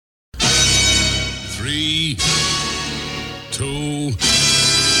3, 2, 1.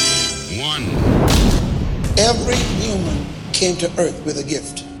 Every human came to earth with a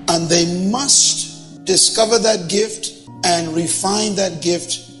gift, and they must discover that gift and refine that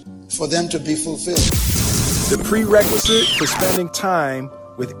gift for them to be fulfilled. The prerequisite for spending time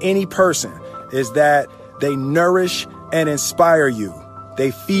with any person is that they nourish and inspire you.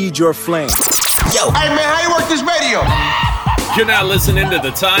 They feed your flame. Yo, hey man, how you work this radio? You're not listening to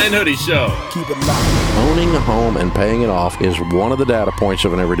the Ty and Hoodie Show. Keep it locked. Owning a home and paying it off is one of the data points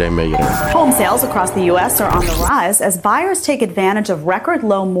of an everyday millionaire. Home sales across the U.S. are on the rise as buyers take advantage of record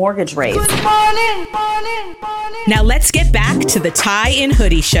low mortgage rates. Good morning. Now let's get back to the Ty and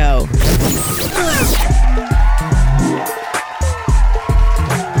Hoodie Show.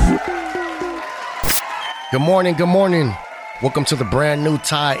 Good morning. Welcome to the brand new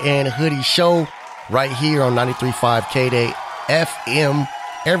Ty and Hoodie Show right here on 93.5 KDA FM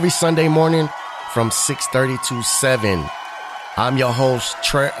every Sunday morning from 6:30 to 7. I'm your host,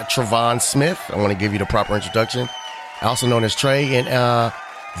 Trevon Smith. I want to give you the proper introduction. Also known as Trey, and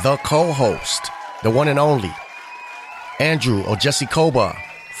the co-host, the one and only, Andrew Ojesi-Koba,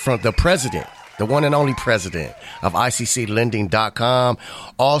 from the president, the one and only president of ICCLending.com.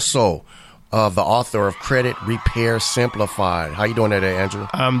 Also, the author of Credit Repair Simplified. How you doing today, Andrew?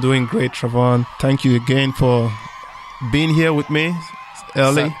 I'm doing great, Trevon. Thank you again for being here with me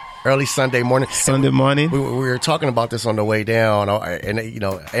early Sunday morning. We were talking about this on the way down, and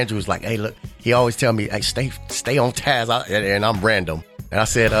Andrew was like, "Hey, look," he always tell me, "Hey, stay on task," and I'm random. And I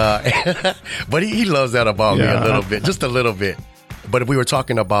said, but he loves that about me a little bit, just a little bit. But we were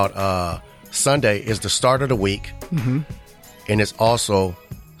talking about Sunday is the start of the week, and it's also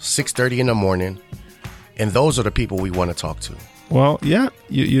 6:30 in the morning, and those are the people we want to talk to. Well, yeah,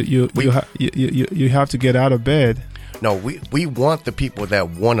 you have to get out of bed. No, we want the people that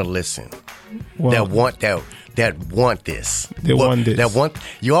want to listen, that want this. They want this. That want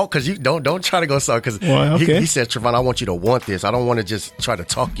you all, because you don't try to go sorry. Because he said, Trevon, I want you to want this. I don't want to just try to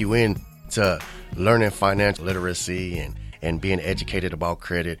talk you in to learning financial literacy and being educated about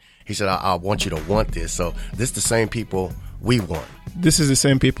credit. He said, I want you to want this. So this is the same people we want. This is the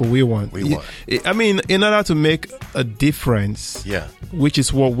same people we want. I mean, in order to make a difference, which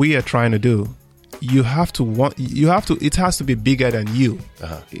is what we are trying to do, it has to be bigger than you.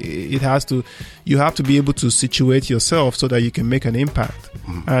 You have to be able to situate yourself so that you can make an impact.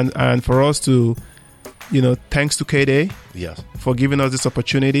 And for us to, thanks to KDA for giving us this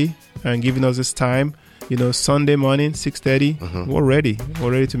opportunity and giving us this time. Sunday morning, 6:30, we're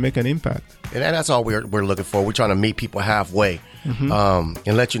ready to make an impact. And that's all we're looking for. We're trying to meet people halfway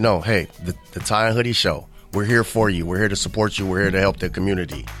and let you know, hey, the Ty and Hoodie Show, we're here for you. We're here to support you. We're here to help the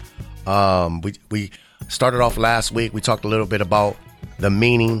community. We started off last week. We talked a little bit about the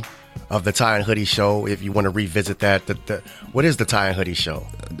meaning of the Ty and Hoodie Show. If you want to revisit that, what is the Ty and Hoodie Show?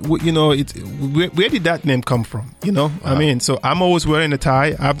 Where did that name come from? I mean, so I'm always wearing a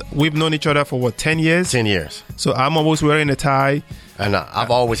tie. We've known each other for 10 years? 10 years. So I'm always wearing a tie. And I've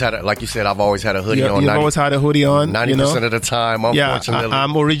always had, like you said, I've always had a hoodie on. You've always had a hoodie on. 90% of the time, unfortunately. Yeah,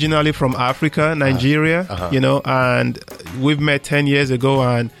 I'm originally from Africa, Nigeria, and we've met 10 years ago,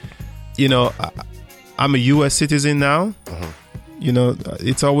 and, I'm a U.S. citizen now.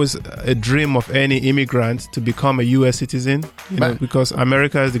 It's always a dream of any immigrant to become a U.S. citizen, because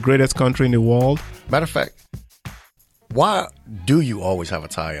America is the greatest country in the world. Matter of fact, why do you always have a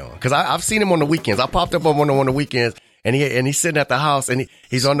tie on? Because I've seen him on the weekends. I popped up on one on the weekends, and he's sitting at the house, and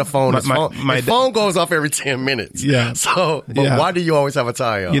he's on the phone. His phone goes off every 10 minutes. Yeah. So, why do you always have a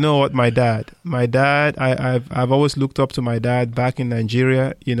tie on? You know what? My dad, I've always looked up to my dad back in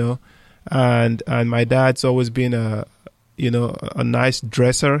Nigeria, and my dad's always been a nice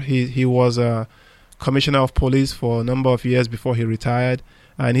dresser. He was a commissioner of police for a number of years before he retired,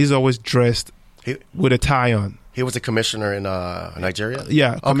 and he's always dressed with a tie on. He was a commissioner in Nigeria?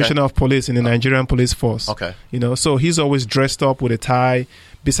 Yeah, commissioner of police in the Nigerian police force. Okay. So he's always dressed up with a tie,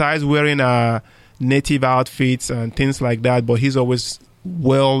 besides wearing native outfits and things like that, but he's always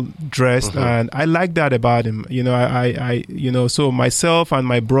well dressed, and I like that about him. So myself and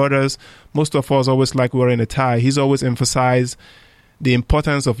my brothers, most of us always like wearing a tie. He's always emphasized the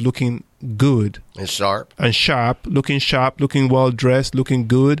importance of looking good and sharp, looking well dressed, looking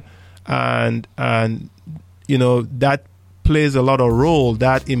good, and that plays a lot of role.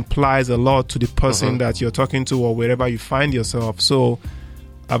 That implies a lot to the person that you're talking to or wherever you find yourself. So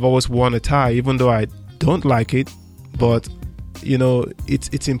I've always worn a tie, even though I don't like it, but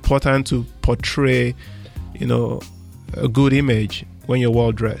it's important to portray, a good image. when you're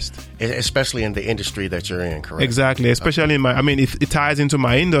well dressed. Especially in the industry that you're in, correct? Exactly. Especially in it ties into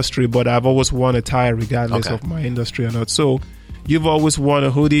my industry, but I've always worn a tie regardless of my industry or not. So you've always worn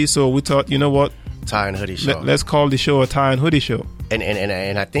a hoodie, so we thought, you know what? Tie and hoodie show. Let's call the show a tie and hoodie show. And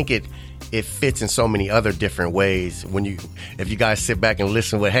I think it fits in so many other different ways. If you guys sit back and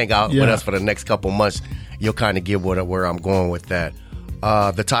hang out with us for the next couple months, you'll kind of get where I'm going with that.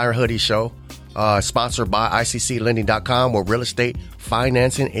 The Tie and Hoodie Show, sponsored by ICCLending.com, where real estate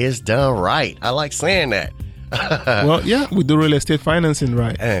financing is done right. I like saying that. Well, yeah, we do real estate financing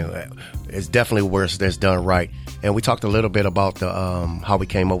right. Anyway, it's definitely where it's done right. And we talked a little bit about the how we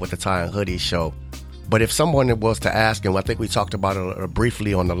came up with the Tie and Hoodie Show. But if someone was to ask, and I think we talked about it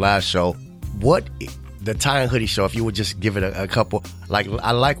briefly on the last show, what the Tie and Hoodie Show, if you would just give it a couple,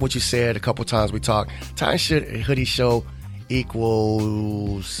 I like what you said a couple times we talked. Tie and Hoodie Show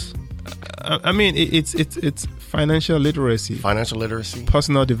equals... it's financial literacy. Financial literacy.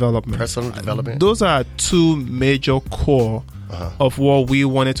 Personal development. Those are two major core of what we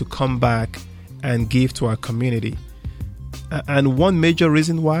wanted to come back and give to our community. And one major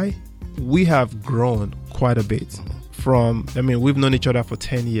reason why we have grown quite a bit we've known each other for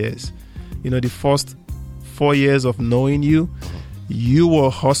 10 years. The first 4 years of knowing you, you were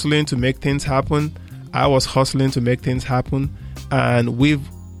hustling to make things happen. I was hustling to make things happen. And we've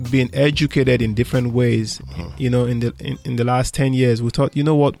been educated in different ways. In the last 10 years, we thought, you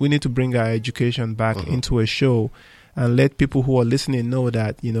know what, we need to bring our education back into a show and let people who are listening know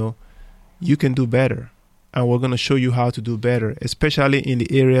that, you can do better. And we're going to show you how to do better, especially in the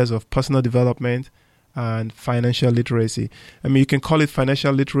areas of personal development and financial literacy. You can call it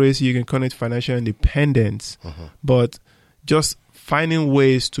financial literacy, you can call it financial independence, but just finding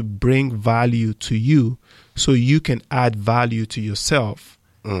ways to bring value to you so you can add value to yourself.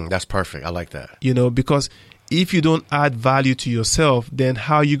 That's perfect. I like that. Because if you don't add value to yourself, then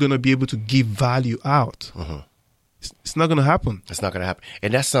how are you going to be able to give value out? It's not going to happen. It's not going to happen.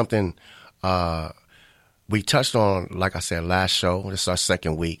 And that's something we touched on, like I said, last show. This is our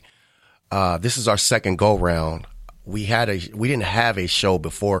second week. This is our second go round. We didn't have a show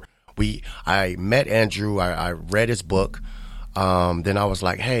before. I met Andrew. I read his book. Then I was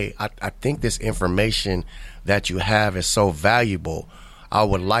like, hey, I think this information that you have is so valuable. I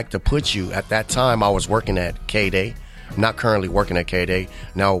would like to put you, at that time I was working at K-Day. I'm not currently working at K-Day.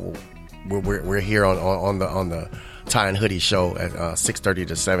 Now we're here on the Tie and Hoodie Show at 6:30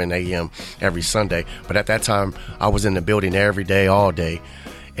 to 7 a.m. every Sunday. But at that time I was in the building every day, all day.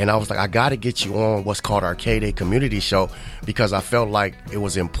 And I was like, I got to get you on what's called our K-Day Community Show, because I felt like it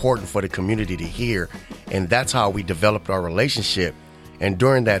was important for the community to hear. And that's how we developed our relationship. And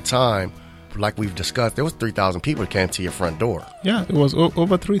during that time, like we've discussed, there was 3,000 people that came to your front door. Yeah, it was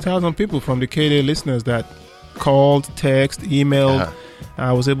over 3,000 people from the K-Day listeners that called, text, emailed.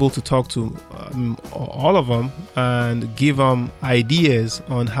 I was able to talk to all of them and give them ideas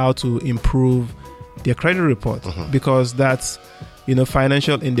on how to improve their credit report, because that's,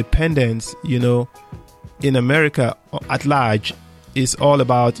 financial independence, in America at large is all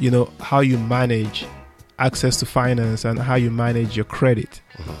about, how you manage access to finance and how you manage your credit.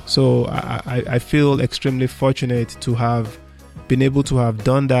 So I feel extremely fortunate to have been able to have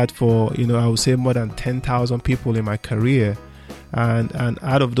done that for, I would say more than 10,000 people in my career. And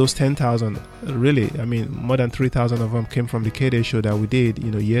out of those 10,000, really, more than 3,000 of them came from the K-Day show that we did,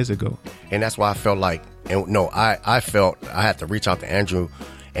 years ago. And that's why I felt like, I felt I had to reach out to Andrew,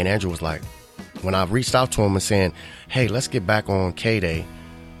 and Andrew was like, when I reached out to him and saying, hey, let's get back on K-Day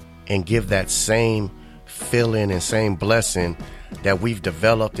and give that same feeling and same blessing that we've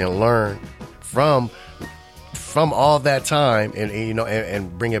developed and learned from all that time,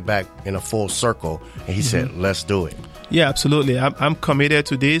 and bring it back in a full circle. And he said, let's do it. Yeah, absolutely. I'm committed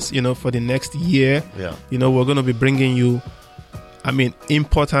to this, for the next year. Yeah. We're going to be bringing you,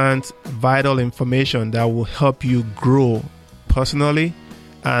 important, vital information that will help you grow personally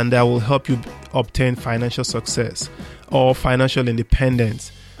and that will help you obtain financial success or financial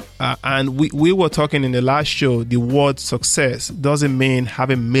independence. And we were talking in the last show, the word success doesn't mean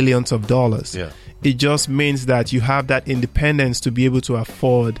having millions of dollars. Yeah. It just means that you have that independence to be able to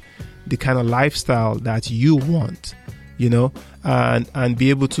afford the kind of lifestyle that you want, and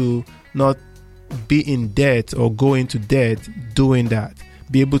be able to not be in debt or go into debt doing that.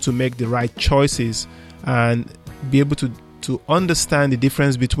 Be able to make the right choices and be able to understand the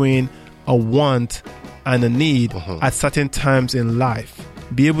difference between a want and a need at certain times in life.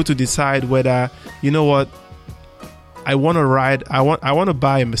 Be able to decide whether, I want to ride, I want to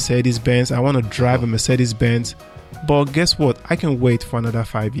buy a Mercedes Benz, I want to drive a Mercedes Benz, but guess what? I can wait for another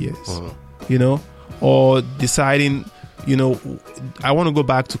 5 years, or deciding I want to go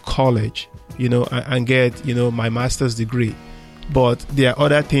back to college, and get, my master's degree. But there are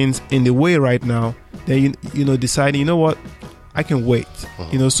other things in the way right now. Then, deciding, what, I can wait.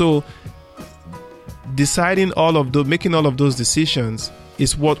 So deciding all of those, making all of those decisions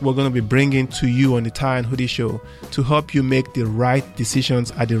is what we're going to be bringing to you on the Tie and Hoodie Show to help you make the right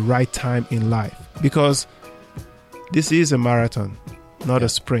decisions at the right time in life. Because this is a marathon, not a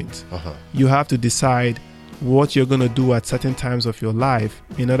sprint. You have to decide what you're going to do at certain times of your life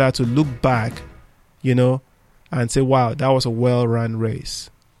in order to look back, and say, wow, that was a well-run race.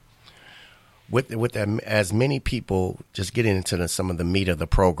 With as many people, just getting into some of the meat of the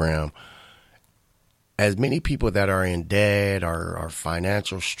program, as many people that are in debt or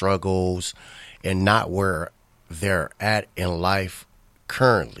financial struggles and not where they're at in life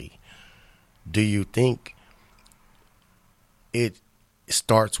currently, do you think it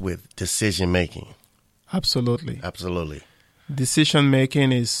starts with decision making? Absolutely. Decision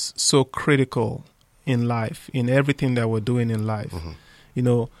making is so critical in life, in everything that we're doing in life.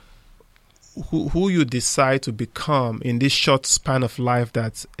 Who you decide to become in this short span of life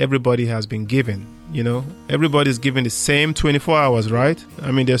that everybody has been given. Everybody's given the same 24 hours, right?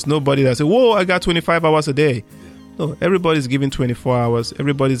 I mean, there's nobody that says, whoa, I got 25 hours a day. No, everybody's given 24 hours.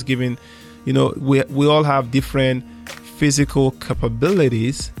 Everybody's given, we all have different physical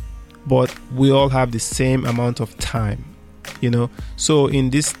capabilities, but we all have the same amount of time, So in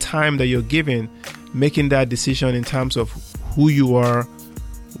this time that you're given, making that decision in terms of who you are,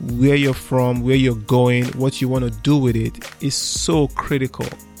 where you're from, where you're going, what you want to do with it is so critical,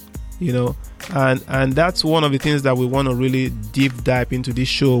 and that's one of the things that we want to really deep dive into this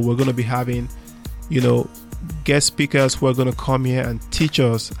show. We're going to be having, guest speakers who are going to come here and teach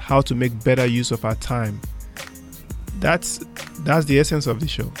us how to make better use of our time. That's the essence of the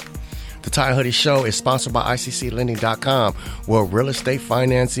show. The Tie and Hoodie Show is sponsored by ICCLending.com, where real estate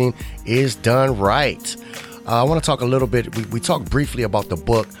financing is done right. I want to talk a little bit. We talked briefly about the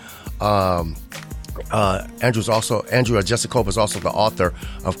book. Andrew Jessicova is also the author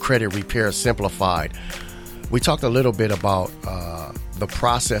of Credit Repair Simplified. We talked a little bit about the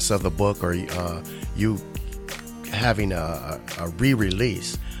process of the book, or you having a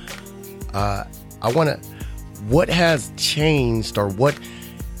re-release. What has changed, or what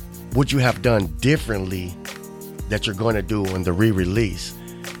would you have done differently that you're going to do in the re-release?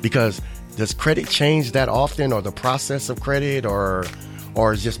 Because does credit change that often, or the process of credit, or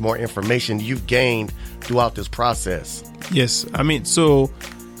is just more information you've gained throughout this process? Yes. I mean, so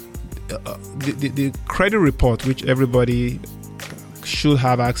the credit report, which everybody should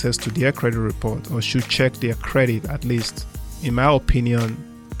have access to their credit report, or should check their credit at least, in my opinion,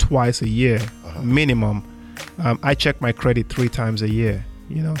 twice a year, minimum. I check my credit 3 times a year,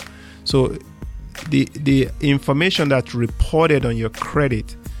 So the information that's reported on your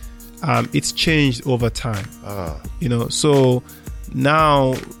credit, it's changed over time. So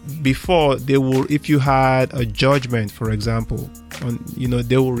now, before they will, if you had a judgment, for example,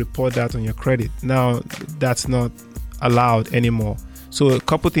 they will report that on your credit. Now that's not allowed anymore. So a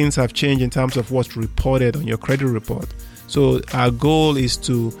couple things have changed in terms of what's reported on your credit report. So our goal is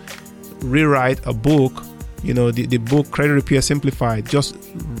to rewrite a book, the book Credit Repair Simplified, just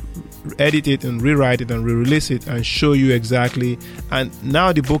edit it and rewrite it and re-release it and show you exactly. And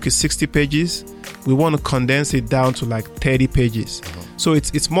now the book is 60 pages. We want to condense it down to like 30 pages. So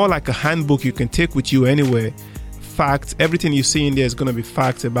it's more like a handbook you can take with you anywhere. Facts, everything you see in there is going to be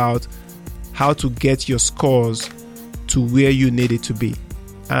facts about how to get your scores to where you need it to be.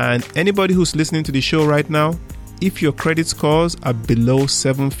 And anybody who's listening to the show right now, if your credit scores are below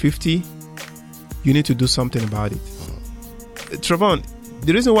 750, you need to do something about it. Trevon,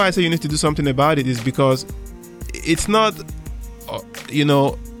 the reason why I say you need to do something about it is because it's not,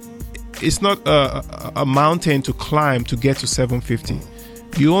 it's not a mountain to climb to get to 750.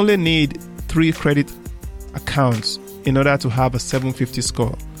 You only need 3 credit accounts in order to have a 750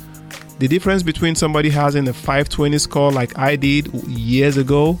 score. The difference between somebody having a 520 score like I did years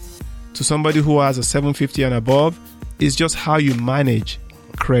ago to somebody who has a 750 and above is just how you manage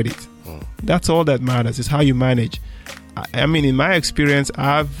credit. That's all that matters, is how you manage. I mean, in my experience,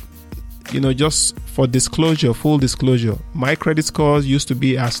 I've, just for disclosure, full disclosure, my credit scores used to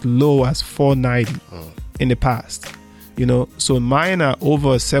be as low as 490 in the past. So mine are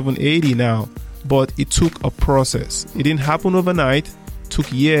over 780 now, but it took a process. It didn't happen overnight. It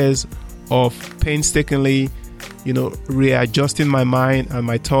took years of painstakingly, readjusting my mind and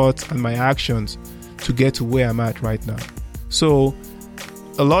my thoughts and my actions to get to where I'm at right now. So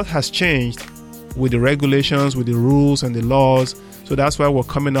a lot has changed with the regulations, with the rules and the laws. So that's why we're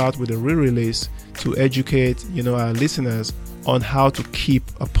coming out with a re-release to educate, our listeners on how to keep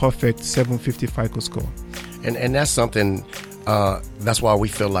a perfect 750 FICO score. And that's something, that's why we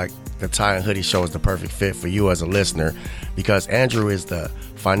feel like the Tie and Hoodie Show is the perfect fit for you as a listener, because Andrew is the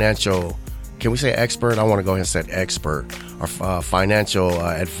financial, can we say expert? I want to go ahead and say expert, or financial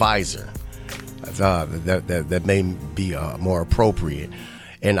advisor. That may be more appropriate.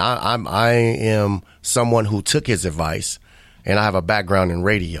 And I am someone who took his advice, and I have a background in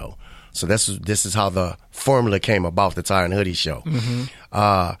radio. So this is how the formula came about, the Tie and Hoodie Show. Mm-hmm.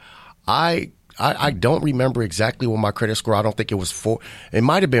 I don't remember exactly what my credit score. I don't think it was it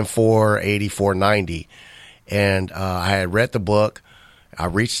might have been 480, 490. And I had read the book. I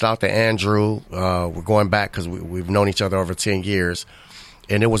reached out to Andrew. We're going back because we've known each other over 10 years.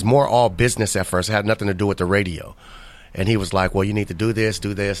 And it was more all business at first. It had nothing to do with the radio. And he was like, well, you need to do this,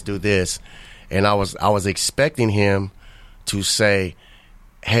 do this, do this. And I was expecting him to say,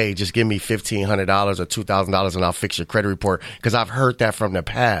 hey, just give me $1,500 or $2,000 and I'll fix your credit report. Because I've heard that from the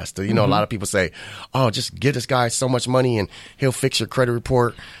past. A lot of people say, oh, just give this guy so much money and he'll fix your credit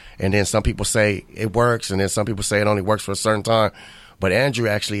report. And then some people say it works. And then some people say it only works for a certain time. But Andrew,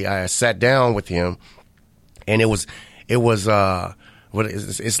 actually, I sat down with him, and it's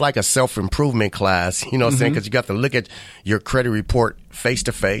like a self-improvement class, you know what I'm saying? Because you got to look at your credit report face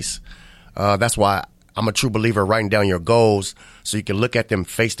to face. That's why I'm a true believer writing down your goals so you can look at them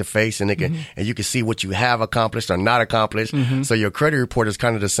face to face, and and you can see what you have accomplished or not accomplished. So your credit report is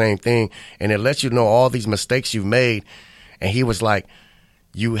kind of the same thing, and it lets you know all these mistakes you've made. And he was like,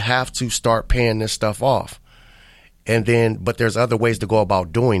 you have to start paying this stuff off. And then, but there's other ways to go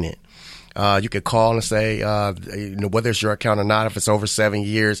about doing it. You could call and say, whether it's your account or not, if it's over 7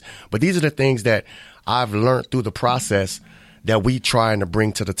 years. But these are the things that I've learned through the process that we trying to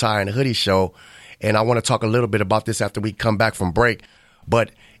bring to the Tie and Hoodie Show. And I want to talk a little bit about this after we come back from break. But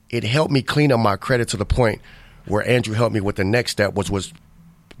it helped me clean up my credit to the point where Andrew helped me with the next step, which was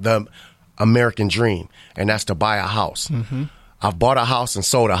the American dream. And that's to buy a house. I've bought a house and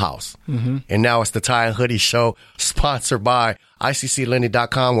sold a house. And now it's the Tie and Hoodie Show, sponsored by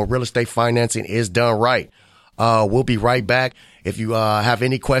ICCLending.com, where real estate financing is done right. We'll be right back. If you have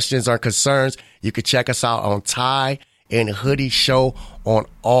any questions or concerns, you can check us out on Tie and Hoodie Show on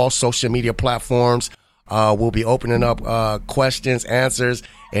all social media platforms. We'll be opening up questions, answers,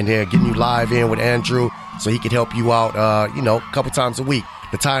 and then getting you live in with Andrew so he can help you out, a couple times a week.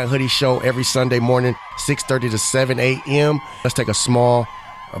 The Tie and Hoodie Show every Sunday morning, 6:30 to 7 a.m. Let's take a small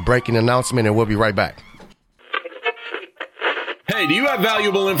breaking announcement, and we'll be right back. Hey, do you have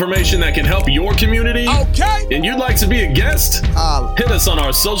valuable information that can help your community? Okay. And you'd like to be a guest? Hit us on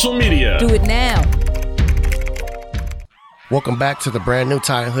our social media. Do it now. Welcome back to the brand new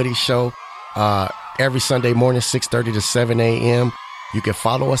Tie and Hoodie Show. Every Sunday morning, 6:30 to 7 a.m. You can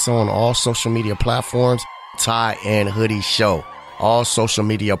follow us on all social media platforms, Tie and Hoodie Show. All social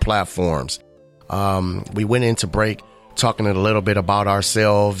media platforms. We went into break talking a little bit about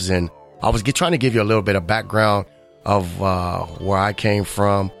ourselves, and I was trying to give you a little bit of background of where I came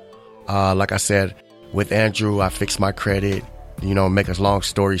from. Like I said, with Andrew, I fixed my credit. Make a long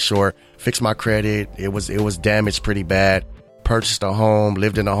story short, fixed my credit. It was damaged pretty bad. Purchased a home,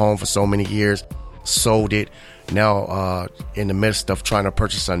 lived in a home for so many years, sold it. Now in the midst of trying to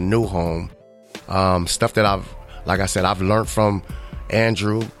purchase a new home. Stuff that I've learned from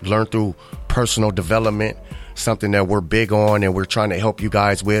Andrew, learned through personal development, something that we're big on and we're trying to help you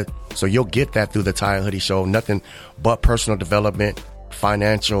guys with. So you'll get that through the Tie and Hoodie Show. Nothing but personal development,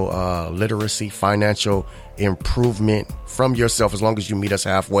 financial literacy, financial improvement from yourself, as long as you meet us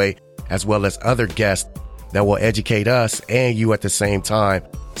halfway, as well as other guests that will educate us and you at the same time.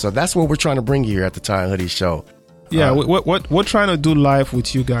 So that's what we're trying to bring you here at the Tie and Hoodie Show. Yeah, we're trying to do live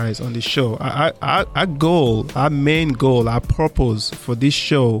with you guys on the show. Our main goal, our purpose for this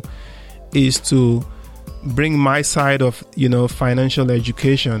show is to bring my side of, financial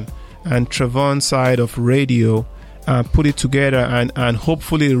education and Trevon's side of radio, put it together and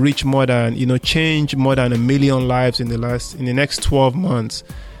hopefully reach more than, change more than 1 million lives in the next 12 months.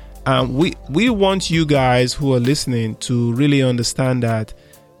 We want you guys who are listening to really understand that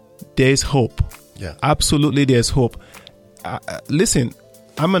there's hope. Yeah, absolutely, there's hope. Listen,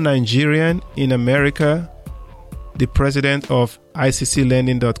 I'm a Nigerian in America, the president of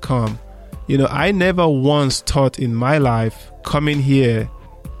ICCLending.com. I never once thought in my life, coming here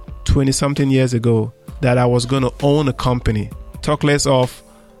 20-something years ago, that I was going to own a company. Talk less of,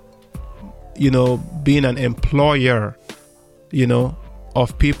 being an employer,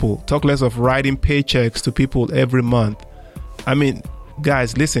 of people. Talk less of writing paychecks to people every month. I mean,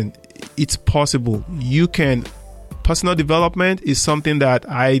 guys, listen. It's possible. You can. Personal development is something that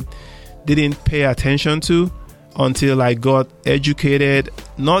I didn't pay attention to until I got educated,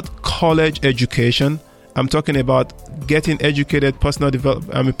 not college education. I'm talking about getting educated, personal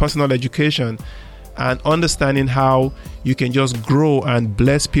education, and understanding how you can just grow and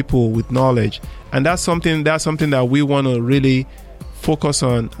bless people with knowledge. And that's something that we want to really focus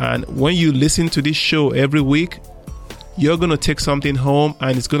on. And when you listen to this show every week, you're going to take something home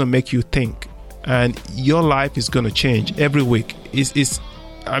and it's going to make you think. And your life is going to change every week.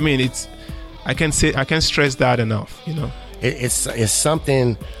 I can't stress that enough, you know. It's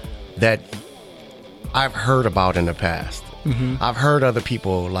something that I've heard about in the past. Mm-hmm. I've heard other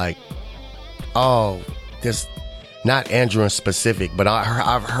people like, this, not Andrew in specific, but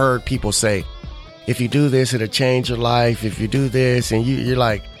I've heard people say, if you do this, it'll change your life. If you do this, and you're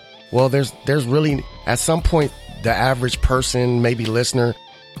like, well, there's really, at some point, the average person, maybe listener,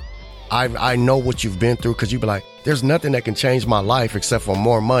 I know what you've been through, because you'd be like, there's nothing that can change my life except for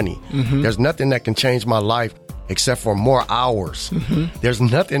more money. Mm-hmm. There's nothing that can change my life except for more hours. Mm-hmm. There's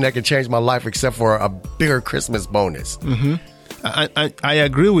nothing that can change my life except for a bigger Christmas bonus. Mm-hmm. I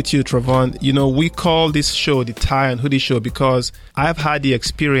agree with you, Trevon. You know, we call this show the Tie and Hoodie Show because I've had the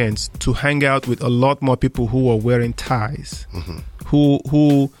experience to hang out with a lot more people who are wearing ties. Mm-hmm.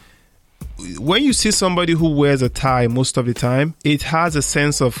 Who when you see somebody who wears a tie most of the time, it has a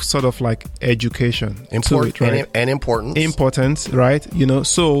sense of sort of like education to it, right? And importance, right? You know,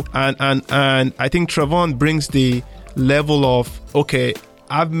 so and I think Trevon brings the level of, okay,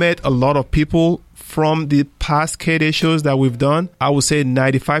 I've met a lot of people from the past K-Day shows that we've done. I would say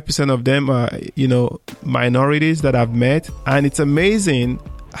 95% of them are, you know, minorities that I've met. And it's amazing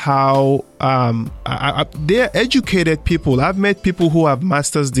how they're educated people. I've met people who have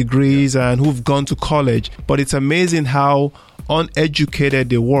master's degrees and who've gone to college, but it's amazing how uneducated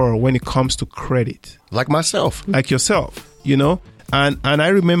they were when it comes to credit. Like myself. Like yourself, you know? And I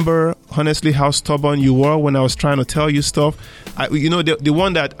remember, honestly, how stubborn you were when I was trying to tell you stuff. The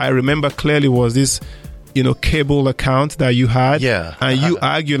one that I remember clearly was this, you know, cable account that you had. Yeah. And you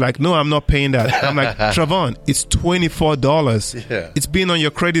argue like, no, I'm not paying that. I'm like, Trevon, it's $24. Yeah. It's been on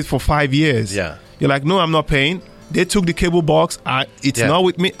your credit for 5 years. Yeah. You're like, no, I'm not paying. They took the cable box. It's not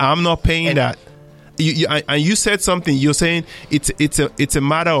with me. I'm not paying that. You said something. You're saying it's a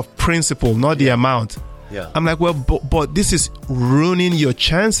matter of principle, not the amount. Yeah. I'm like, well, but this is ruining your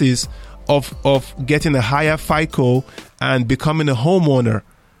chances of getting a higher FICO and becoming a homeowner.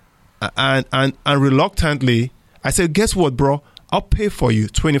 And reluctantly, I said, guess what, bro? I'll pay for you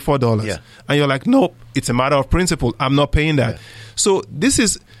 $24. Yeah. And you're like, nope, it's a matter of principle. I'm not paying that. Yeah. So this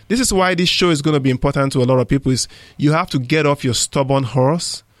is why this show is going to be important to a lot of people. Is you have to get off your stubborn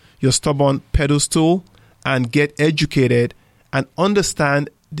horse, your stubborn pedestal, and get educated and understand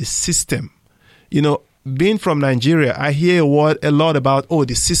the system. You know, being from Nigeria, I hear a lot about,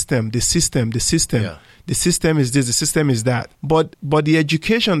 the system. Yeah. The system is this, the system is that. But the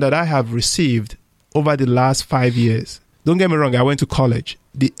education that I have received over the last 5 years, don't get me wrong, I went to college.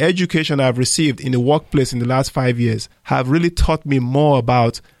 The education I've received in the workplace in the last 5 years have really taught me more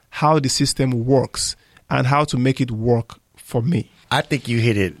about how the system works and how to make it work for me. I think you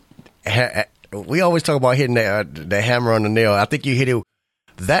hit it. We always talk about hitting the hammer on the nail. I think you hit it.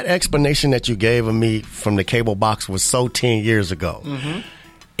 That explanation that you gave of me from the cable box was so 10 years ago.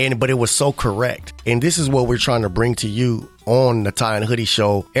 Mm-hmm. But it was so correct. And this is what we're trying to bring to you on the Tie and Hoodie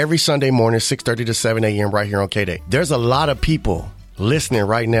Show every Sunday morning, 6:30 to 7 a.m. right here on K-Day. There's a lot of people listening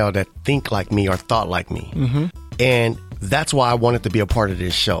right now that think like me or thought like me. Mm-hmm. And that's why I wanted to be a part of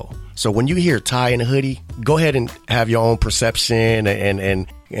this show. So when you hear Tie and Hoodie, go ahead and have your own perception and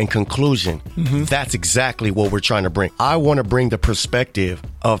conclusion. Mm-hmm. That's exactly what we're trying to bring. I want to bring the perspective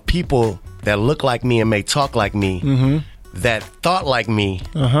of people that look like me and may talk like me, mm-hmm. that thought like me,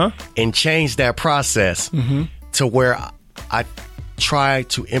 and change that process to where I try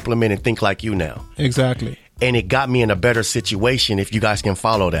to implement and think like you now. Exactly. And it got me in a better situation if you guys can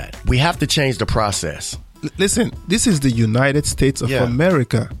follow that. We have to change the process. Listen, this is the United States of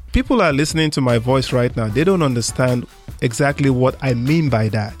America. People are listening to my voice right now. They don't understand exactly what I mean by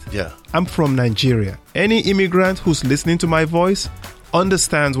that. Yeah. I'm from Nigeria. Any immigrant who's listening to my voice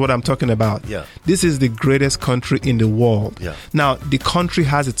understands what I'm talking about. Yeah. This is the greatest country in the world. Yeah. Now, the country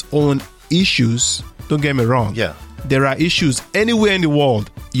has its own issues. Don't get me wrong. Yeah. There are issues anywhere in the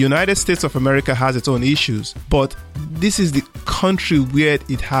world. United States of America has its own issues, but this is the country where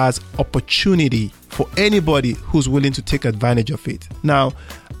it has opportunity for anybody who's willing to take advantage of it. Now,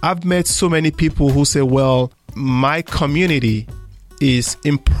 I've met so many people who say, well, my community is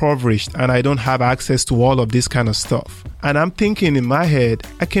impoverished and I don't have access to all of this kind of stuff. And I'm thinking in my head,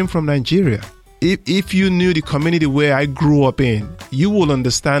 I came from Nigeria. if you knew the community where I grew up in, you will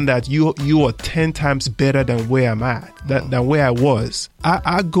understand that you are 10 times better than where I'm at, than where I was.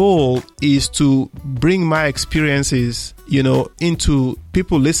 Our goal is to bring my experiences, into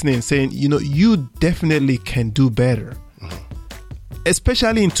people listening, saying, you definitely can do better.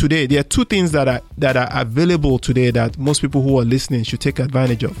 Especially in today, there are two things that are available today that most people who are listening should take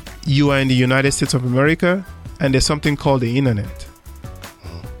advantage of. You are in the United States of America, and there's something called the internet.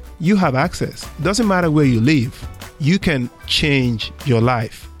 You have access. It doesn't matter where you live. You can change your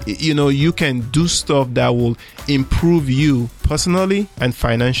life. You can do stuff that will improve you personally and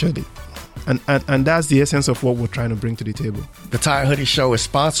financially. And that's the essence of what we're trying to bring to the table. The Ty and Hoodie Show is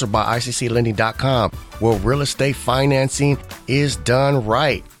sponsored by ICCLending.com, where real estate financing is done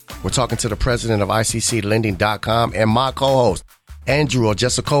right. We're talking to the president of ICCLending.com and my co-host, Andrew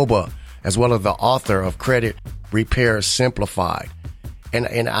Ojesekoba, as well as the author of Credit Repair Simplified. And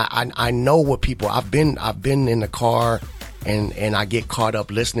I know what people, I've been in the car and I get caught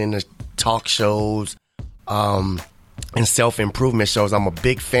up listening to talk shows and self-improvement shows. I'm a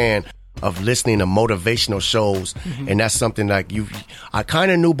big fan of listening to motivational shows. Mm-hmm. And that's something like I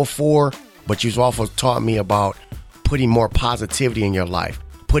kind of knew before, but you've also taught me about putting more positivity in your life,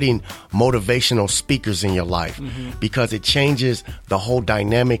 putting motivational speakers in your life, because it changes the whole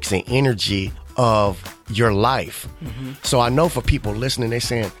dynamics and energy of your life. So I know for people listening, they're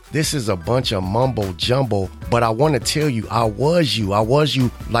saying, this is a bunch of mumbo jumbo, but I want to tell you, I was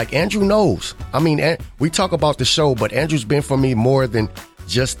you like Andrew knows. I mean, we talk about the show, but Andrew's been for me more than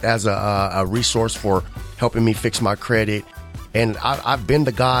just as a resource for helping me fix my credit. And I've been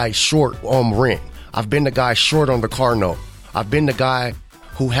the guy short on rent. I've been the guy short on the car note. I've been the guy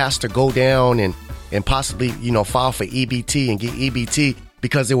who has to go down and possibly, file for EBT and get EBT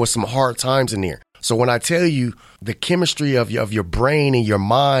because there was some hard times in there. So when I tell you the chemistry of your brain and your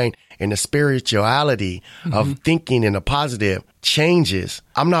mind and the spirituality of thinking in a positive changes,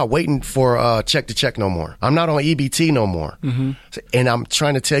 I'm not waiting for check to check no more. I'm not on EBT no more. And I'm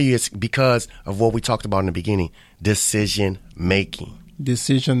trying to tell you it's because of what we talked about in the beginning, decision making.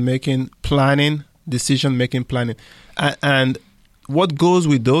 Planning. And what goes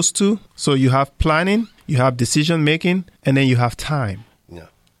with those two? So you have planning, you have decision making, and then you have time. Yeah.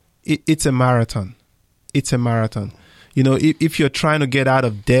 It's a marathon. It's a marathon. If you're trying to get out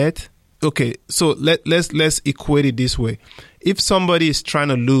of debt, okay, so let's equate it this way. If somebody is trying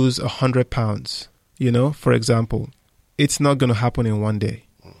to lose 100 pounds, for example, it's not going to happen in one day.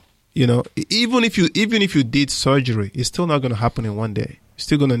 Even if you did surgery, it's still not going to happen in one day. You're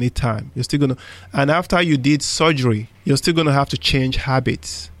still going to need time. And after you did surgery, you're still going to have to change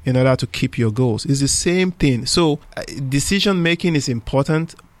habits in order to keep your goals. It's the same thing. So decision making is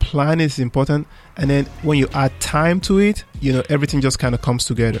important. Plan is important, and then when you add time to it, everything just kind of comes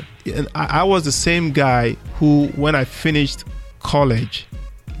together. And I was the same guy who, when I finished college,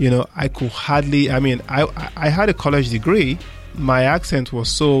 I could hardly, I had a college degree. My accent was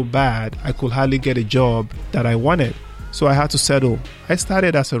so bad, I could hardly get a job that I wanted. So I had to settle. I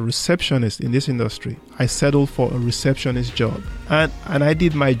started as a receptionist in this industry. I settled for a receptionist job, and I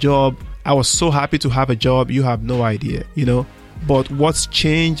did my job. I was so happy to have a job. You have no idea, But what's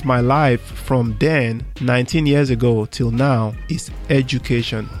changed my life from then, 19 years ago, till now is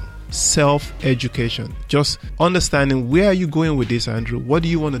education, self-education. Just understanding, where are you going with this, Andrew? What do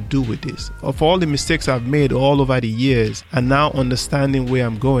you want to do with this? Of all the mistakes I've made all over the years, and now understanding where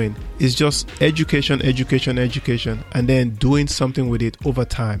I'm going, is just education, and then doing something with it over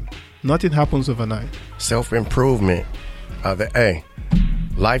time. Nothing happens overnight. Self-improvement.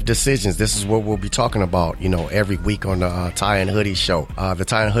 Life decisions. This is what we'll be talking about, every week on the Ty and Hoodie Show. The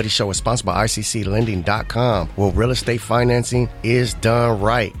Ty and Hoodie Show is sponsored by ICCLending.com, where real estate financing is done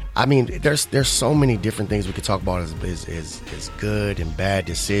right. I mean, there's so many different things we could talk about as good and bad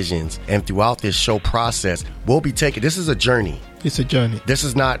decisions. And throughout this show process, we'll be taking, this is a journey. It's a journey. This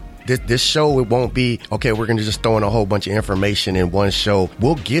is not, this show, it won't be, okay, we're going to just throw in a whole bunch of information in one show.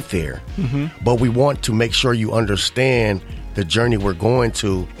 We'll get there. But we want to make sure you understand the journey we're going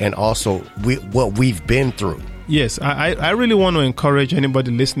to, and also what we've been through. Yes, I really want to encourage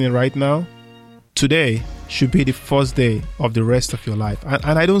anybody listening right now. Today should be the first day of the rest of your life.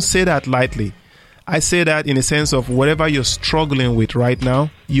 And I don't say that lightly. I say that in a sense of whatever you're struggling with right now,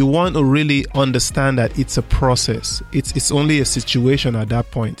 you want to really understand that it's a process. It's only a situation at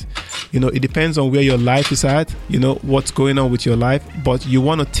that point. It depends on where your life is at, what's going on with your life, but you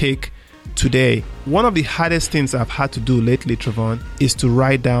want to take today. One of the hardest things I've had to do lately, Trevon, is to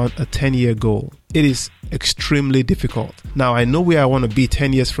write down a 10-year goal. It is extremely difficult. Now, I know where I want to be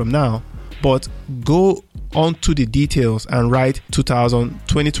 10 years from now, but go on to the details and write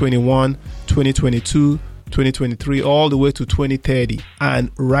 2021, 2022, 2023, all the way to 2030, and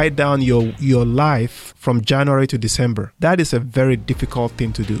write down your life from January to December. That is a very difficult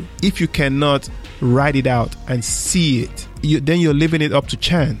thing to do. If you cannot write it out and see it, then you're leaving it up to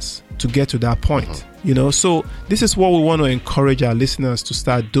chance to get to that point. So this is what we want to encourage our listeners to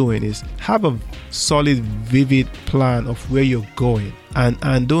start doing, is have a solid, vivid plan of where you're going,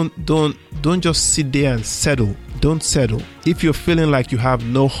 and don't just sit there and settle. Don't settle. If you're feeling like you have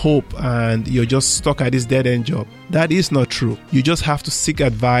no hope and you're just stuck at this dead-end job, that is not true. You just have to seek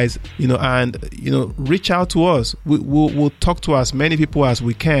advice, and reach out to us. We'll talk to as many people as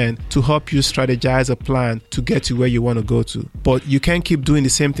we can to help you strategize a plan to get to where you want to go to. But you can't keep doing the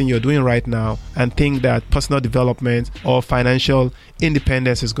same thing you're doing right now and think that personal development or financial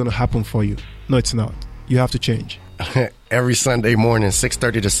independence is going to happen for you. No, it's not. You have to change. Every Sunday morning,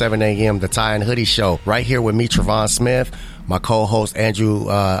 6:30 to 7 a.m., the Ty and Hoodie Show, right here with me, Trevon Smith, my co-host, Andrew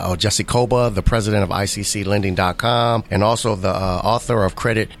Jesse Koba, the president of ICCLending.com, and also the author of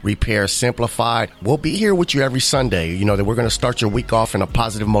Credit Repair Simplified. We'll be here with you every Sunday. That we're going to start your week off in a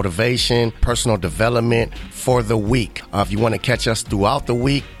positive motivation, personal development for the week. If you want to catch us throughout the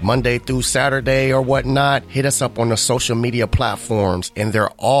week, Monday through Saturday or whatnot, hit us up on the social media platforms, and they're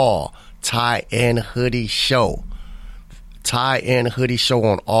all Ty and Hoodie Show. Ty and Hoodie Show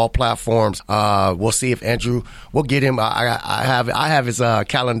on all platforms. We'll see if Andrew, we'll get him. I have his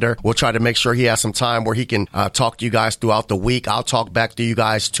calendar. We'll try to make sure he has some time where he can talk to you guys throughout the week. I'll talk back to you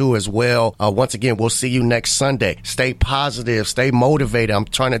guys too as well. Once again, we'll see you next Sunday. Stay positive, stay motivated. I'm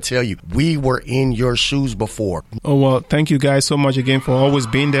trying to tell you, we were in your shoes before. Oh, well, thank you guys so much again for always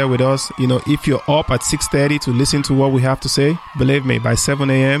being there with us. If you're up at 6:30 to listen to what we have to say, believe me, by 7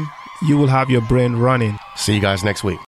 a.m., you will have your brain running. See you guys next week.